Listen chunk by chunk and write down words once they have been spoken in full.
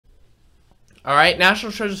All right,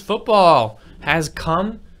 National Treasures football has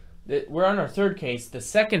come. We're on our third case, the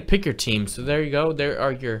second pick your team. So there you go. There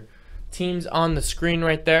are your teams on the screen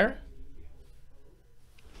right there.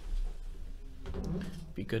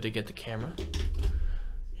 Be good to get the camera.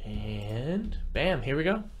 And bam, here we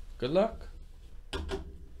go. Good luck.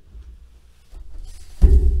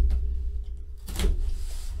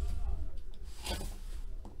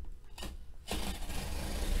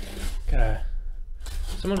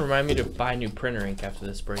 Someone remind me to buy new printer ink after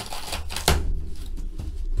this break.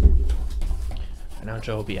 I know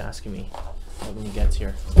Joe will be asking me when he gets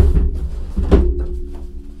here.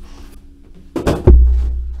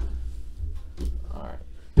 Alright.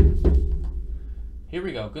 Here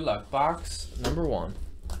we go. Good luck. Box number 1.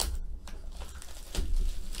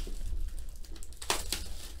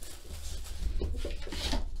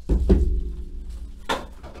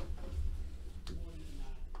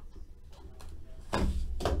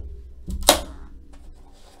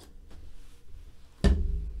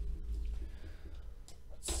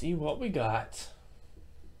 See what we got.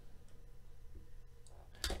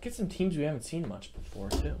 Get some teams we haven't seen much before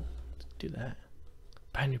too. Let's do that.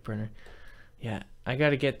 Buy a new printer. Yeah, I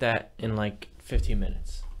gotta get that in like 15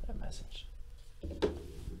 minutes. That message.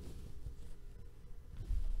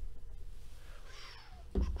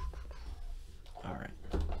 All right.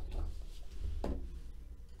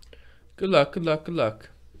 Good luck. Good luck. Good luck.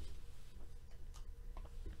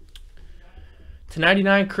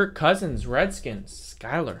 /99 Kirk Cousins, Redskins,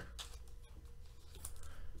 Skyler.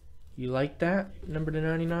 You like that? Number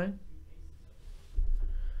 /99.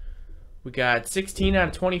 We got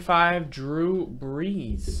 16/25, Drew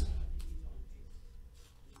Brees.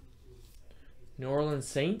 New Orleans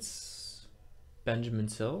Saints, Benjamin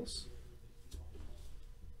Sills.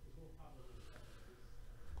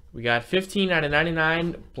 We got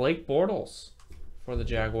 15/99, Blake Bortles for the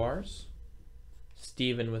Jaguars.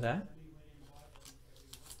 Steven with that.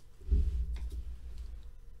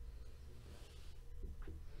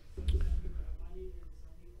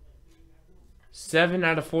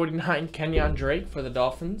 /49, Kenyon Drake for the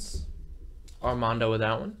Dolphins. Armando with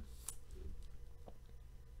that one.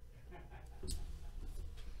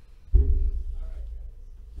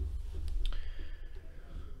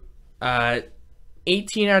 Uh,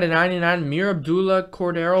 18/99, Mir Abdullah,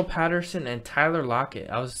 Cordero Patterson, and Tyler Lockett.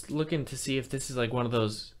 I was looking to see if this is like one of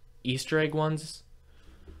those Easter egg ones,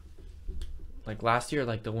 like last year,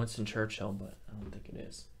 like the Winston Churchill, but I don't think it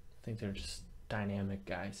is. I think they're just dynamic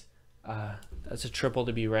guys. That's a triple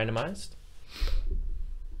to be randomized.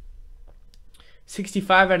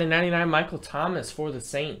 65/99, Michael Thomas for the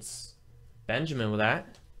Saints. Benjamin with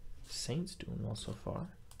that. Saints doing well so far.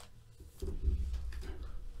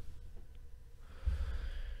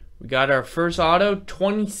 We got our first auto,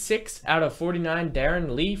 26/49,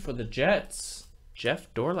 Darren Lee for the Jets.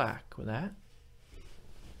 Jeff Dorlack with that.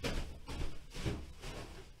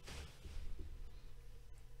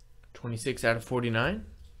 (26/49).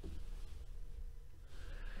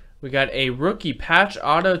 We got a rookie patch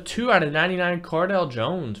auto, 2/99, Cardell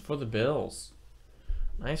Jones for the Bills.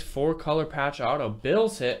 Nice 4-color patch auto.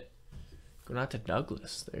 Bills hit. Going out to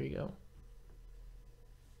Douglas. There you go.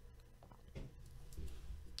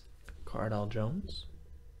 Cardell Jones.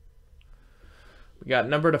 We got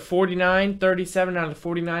number /49,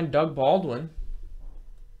 37/49, Doug Baldwin.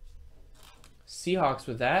 Seahawks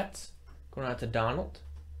with that. Going out to Donald.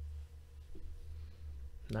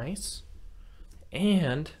 Nice.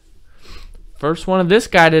 And first one of this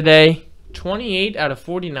guy today,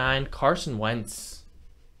 28/49, Carson Wentz.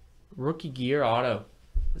 Rookie gear auto.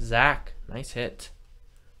 Zach, nice hit.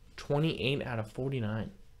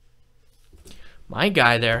 28/49. My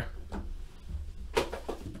guy there.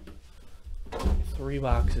 3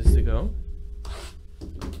 boxes to go.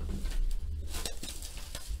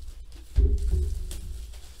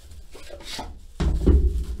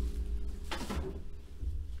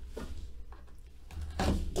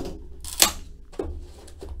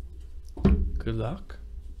 Good luck.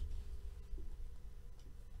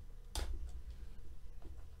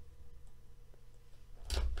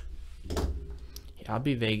 Yeah, I'll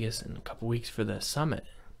be Vegas in a couple weeks for the summit.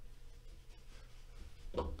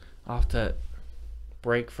 I'll have to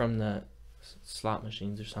break from the slot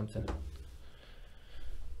machines or something.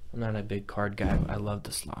 I'm not a big card guy, but I love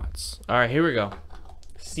the slots. All right, here we go.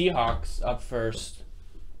 Seahawks up first.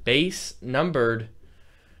 Base numbered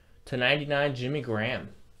 /99, Jimmy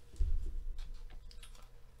Graham.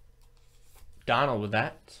 Donald with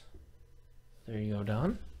that. There you go,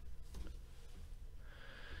 Don.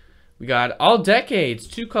 We got all decades,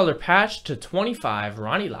 2-color patch /25,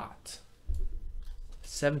 Ronnie Lott.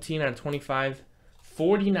 17/25,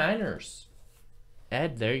 49ers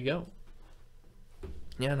Ed, there you go.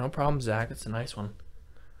 Yeah, no problem, Zach. It's a nice one.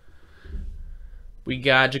 We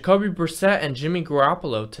got Jacoby Brissett and Jimmy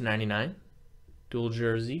Garoppolo to 99. Dual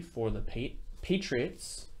jersey for the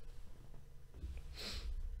Patriots.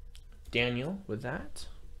 Daniel with that.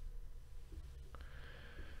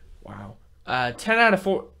 Wow. 10 out of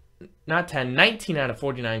 4, not 10, 19 out of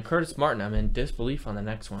 49. Curtis Martin. I'm in disbelief on the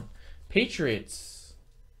next one. Patriots.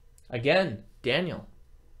 Again, Daniel.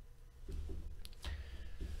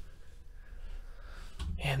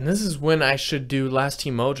 And this is when I should do Last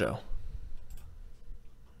Team Mojo.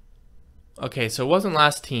 Okay, so it wasn't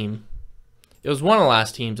Last Team. It was one of the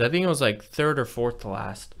last teams. I think it was like third or fourth to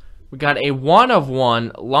last. We got a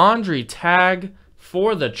 1/1 laundry tag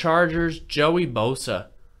for the Chargers, Joey Bosa.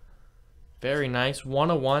 Very nice.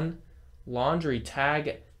 1/1 laundry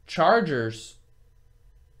tag. Chargers.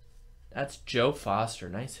 That's Joe Foster.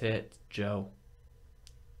 Nice hit, Joe.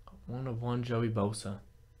 1/1 Joey Bosa.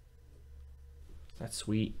 That's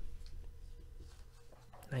sweet.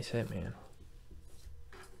 Nice hit, man.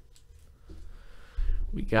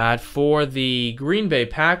 We got for the Green Bay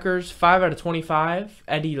Packers, 5 out of 25,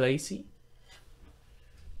 Eddie Lacy.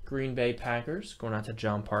 Green Bay Packers, going out to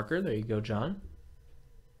John Parker. There you go, John.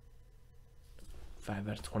 5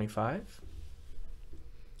 out of 25.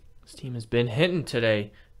 This team has been hitting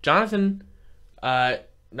today. Not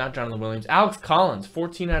Jonathan Williams. Alex Collins,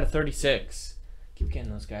 14 out of 36. Keep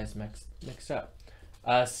getting those guys mixed up.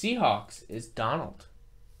 Seahawks is Donald.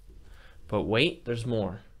 But wait, there's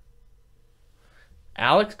more.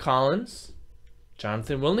 Alex Collins,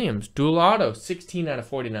 Jonathan Williams, dual auto, 16 out of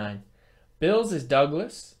 49. Bills is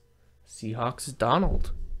Douglas. Seahawks is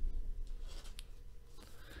Donald.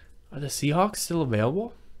 Are the Seahawks still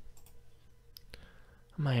available?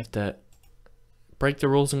 I might have to break the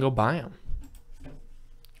rules and go buy them.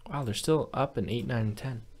 Wow, they're still up in 8, 9, and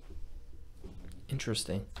 10.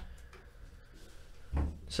 Interesting.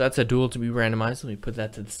 So that's a duel to be randomized. Let me put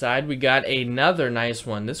that to the side. We got another nice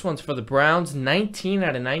one. This one's for the Browns. 19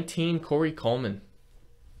 out of 19, Corey Coleman.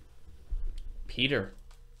 Peter.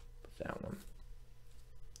 Put that one.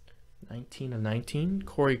 19 of 19,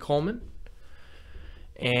 Corey Coleman.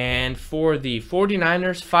 And for the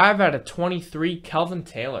 49ers, 5 out of 23, Kelvin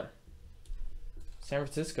Taylor. San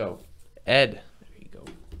Francisco, Ed. There you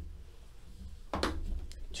go.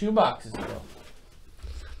 2 boxes to go.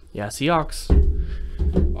 Yeah, Seahawks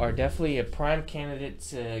are definitely a prime candidate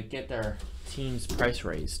to get their team's price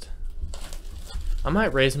raised. I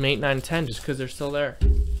might raise them 8, 9, 10 just because they're still there.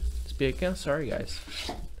 Just be like, oh, sorry guys,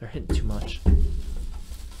 they're hitting too much.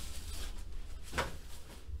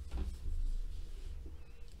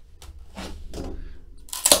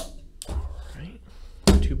 Alright,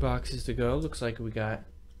 2 boxes to go. Looks like we got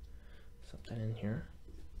something in here.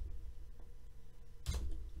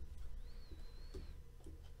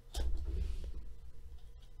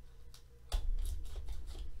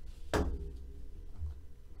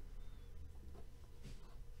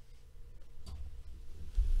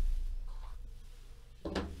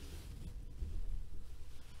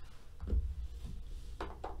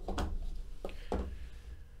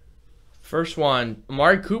 First one,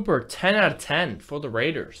 Amari Cooper, 10 out of 10 for the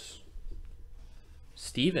Raiders.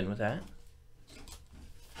 Steven with that.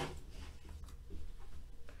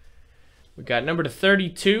 We got number to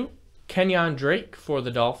 32, Kenyon Drake for the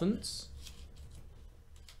Dolphins.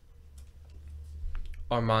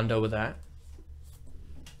 Armando with that.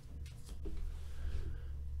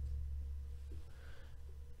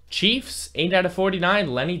 Chiefs, 8 out of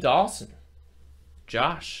 49, Lenny Dawson.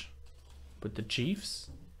 Josh with the Chiefs.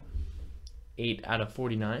 8 out of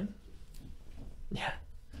 49. Yeah.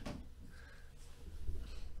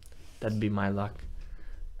 That'd be my luck.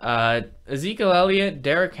 Ezekiel Elliott,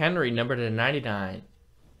 Derrick Henry, number to 99.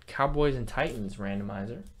 Cowboys and Titans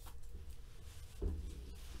randomizer.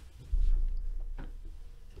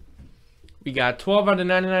 We got 12 out of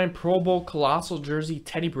 99 Pro Bowl Colossal jersey,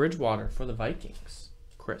 Teddy Bridgewater for the Vikings.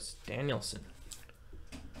 Chris Danielson.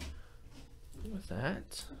 With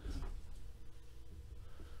that.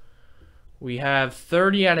 We have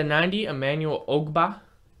 30 out of 90, Emmanuel Ogba,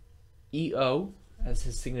 EO, as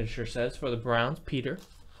his signature says, for the Browns, Peter.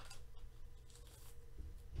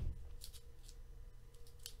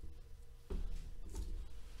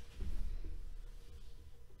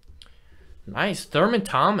 Nice, Thurman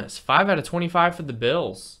Thomas, 5 out of 25 for the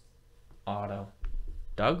Bills. Auto.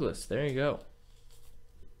 Douglas, there you go.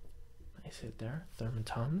 Nice hit there, Thurman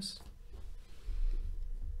Thomas.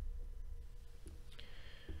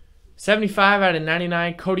 75 out of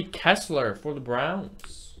 99, Cody Kessler for the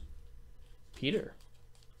Browns. Peter.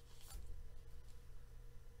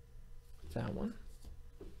 That one.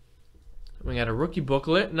 I'm We got a rookie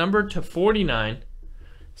booklet, number to 49.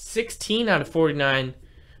 16 out of 49.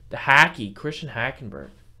 The Hacky, Christian Hackenberg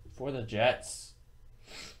for the Jets.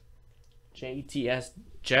 JETS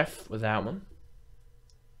Jeff with that one.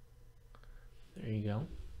 There you go.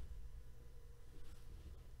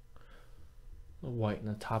 The white in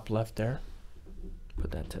the top left there.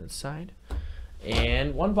 Put that to the side.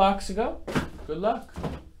 And one box to go. Good luck.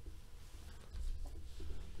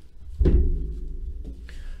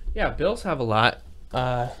 Yeah, Bills have a lot.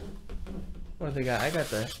 What do they got? I got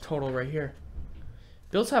the total right here.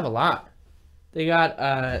 Bills have a lot. They got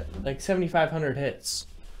like 7,500 hits.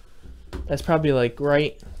 That's probably like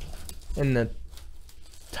right in the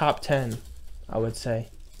top 10, I would say.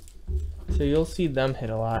 So you'll see them hit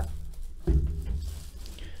a lot.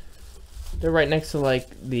 They're right next to like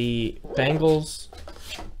the Bengals.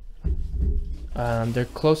 They're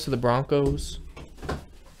close to the Broncos.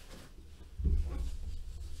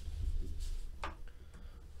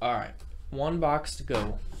 All right, one box to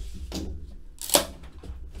go.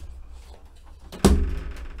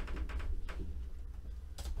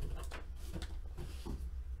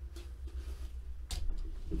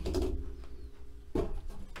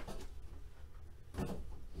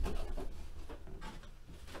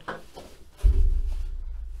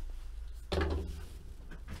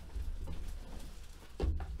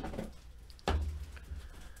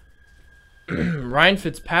 Ryan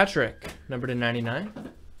Fitzpatrick, number to 99.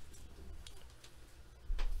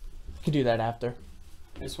 You can do that after.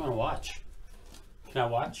 I just want to watch. Can I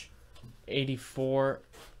watch? 84,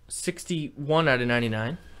 61 out of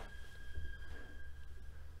 99.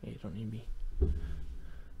 Yeah, you don't need me.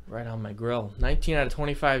 Right on my grill. 19 out of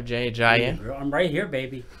 25, Jay Giant. I'm right here,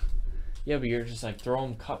 baby. Yeah, but you're just like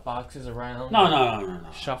throwing cut boxes around. No.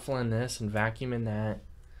 Shuffling this and vacuuming that.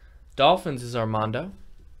 Dolphins is Armando.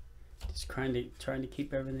 Just trying to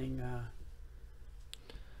keep everything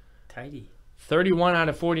tidy. 31 out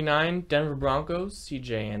of 49, Denver Broncos,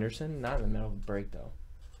 C.J. Anderson. Not in the middle of the break, though.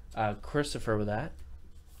 Christopher with that.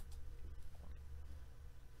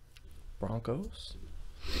 Broncos.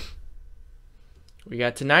 We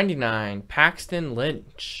got to 99, Paxton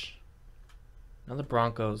Lynch. Another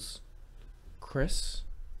Broncos. Chris.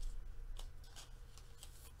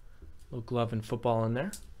 Little glove and football in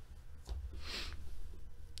there.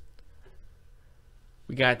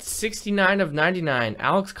 We got 69 of 99.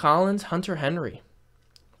 Alex Collins, Hunter Henry.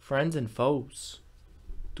 Friends and foes.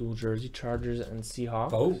 Dual jersey, Chargers and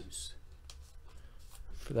Seahawks. Foes.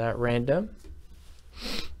 For that random.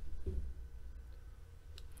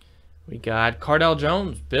 We got Cardell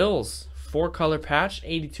Jones, Bills. 4-color patch,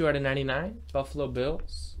 82 out of 99. Buffalo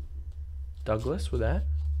Bills. Douglas with that.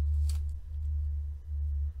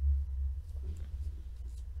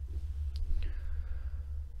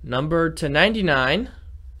 Number to 99.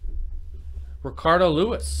 Ricardo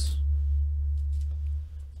Lewis.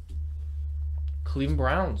 Cleveland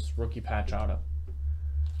Browns rookie patch auto.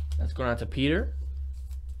 That's going out to Peter.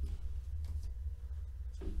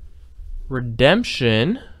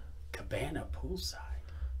 Redemption. Cabana poolside.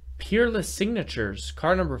 Peerless signatures.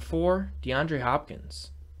 Card number 4, DeAndre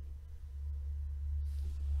Hopkins.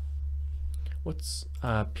 What's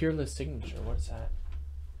peerless signature? What is that?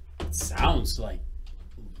 It sounds like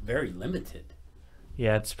very limited.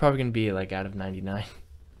 Yeah, it's probably going to be like out of 99.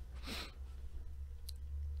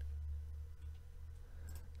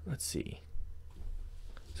 Let's see.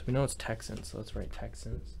 So we know it's Texans, so let's write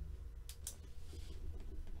Texans.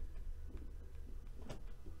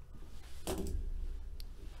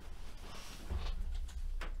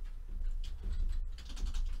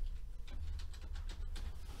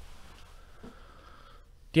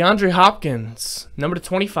 DeAndre Hopkins, number to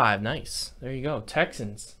 25. Nice. There you go.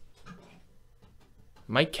 Texans.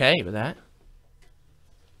 Mike K with that.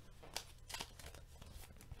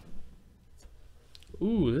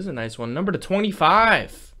 Ooh, this is a nice one. Number to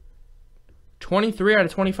 25. 23 out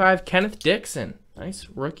of 25. Kenneth Dixon. Nice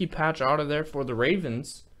rookie patch auto there for the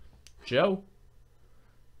Ravens. Joe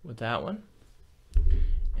with that one.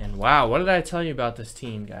 And wow, what did I tell you about this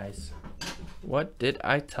team, guys? What did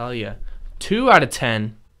I tell you? 2 out of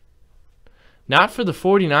 10. Not for the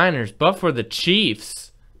 49ers, but for the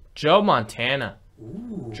Chiefs. Joe Montana.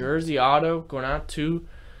 Ooh. Jersey auto going out to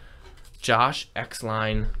Josh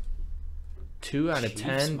X-Line. 2 out of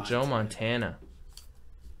 10, Montana. Joe Montana.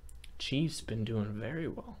 Chiefs been doing very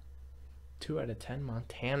well. 2 out of 10,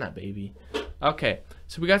 Montana, baby. Okay,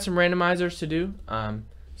 so we got some randomizers to do.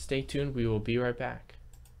 Stay tuned. We will be right back.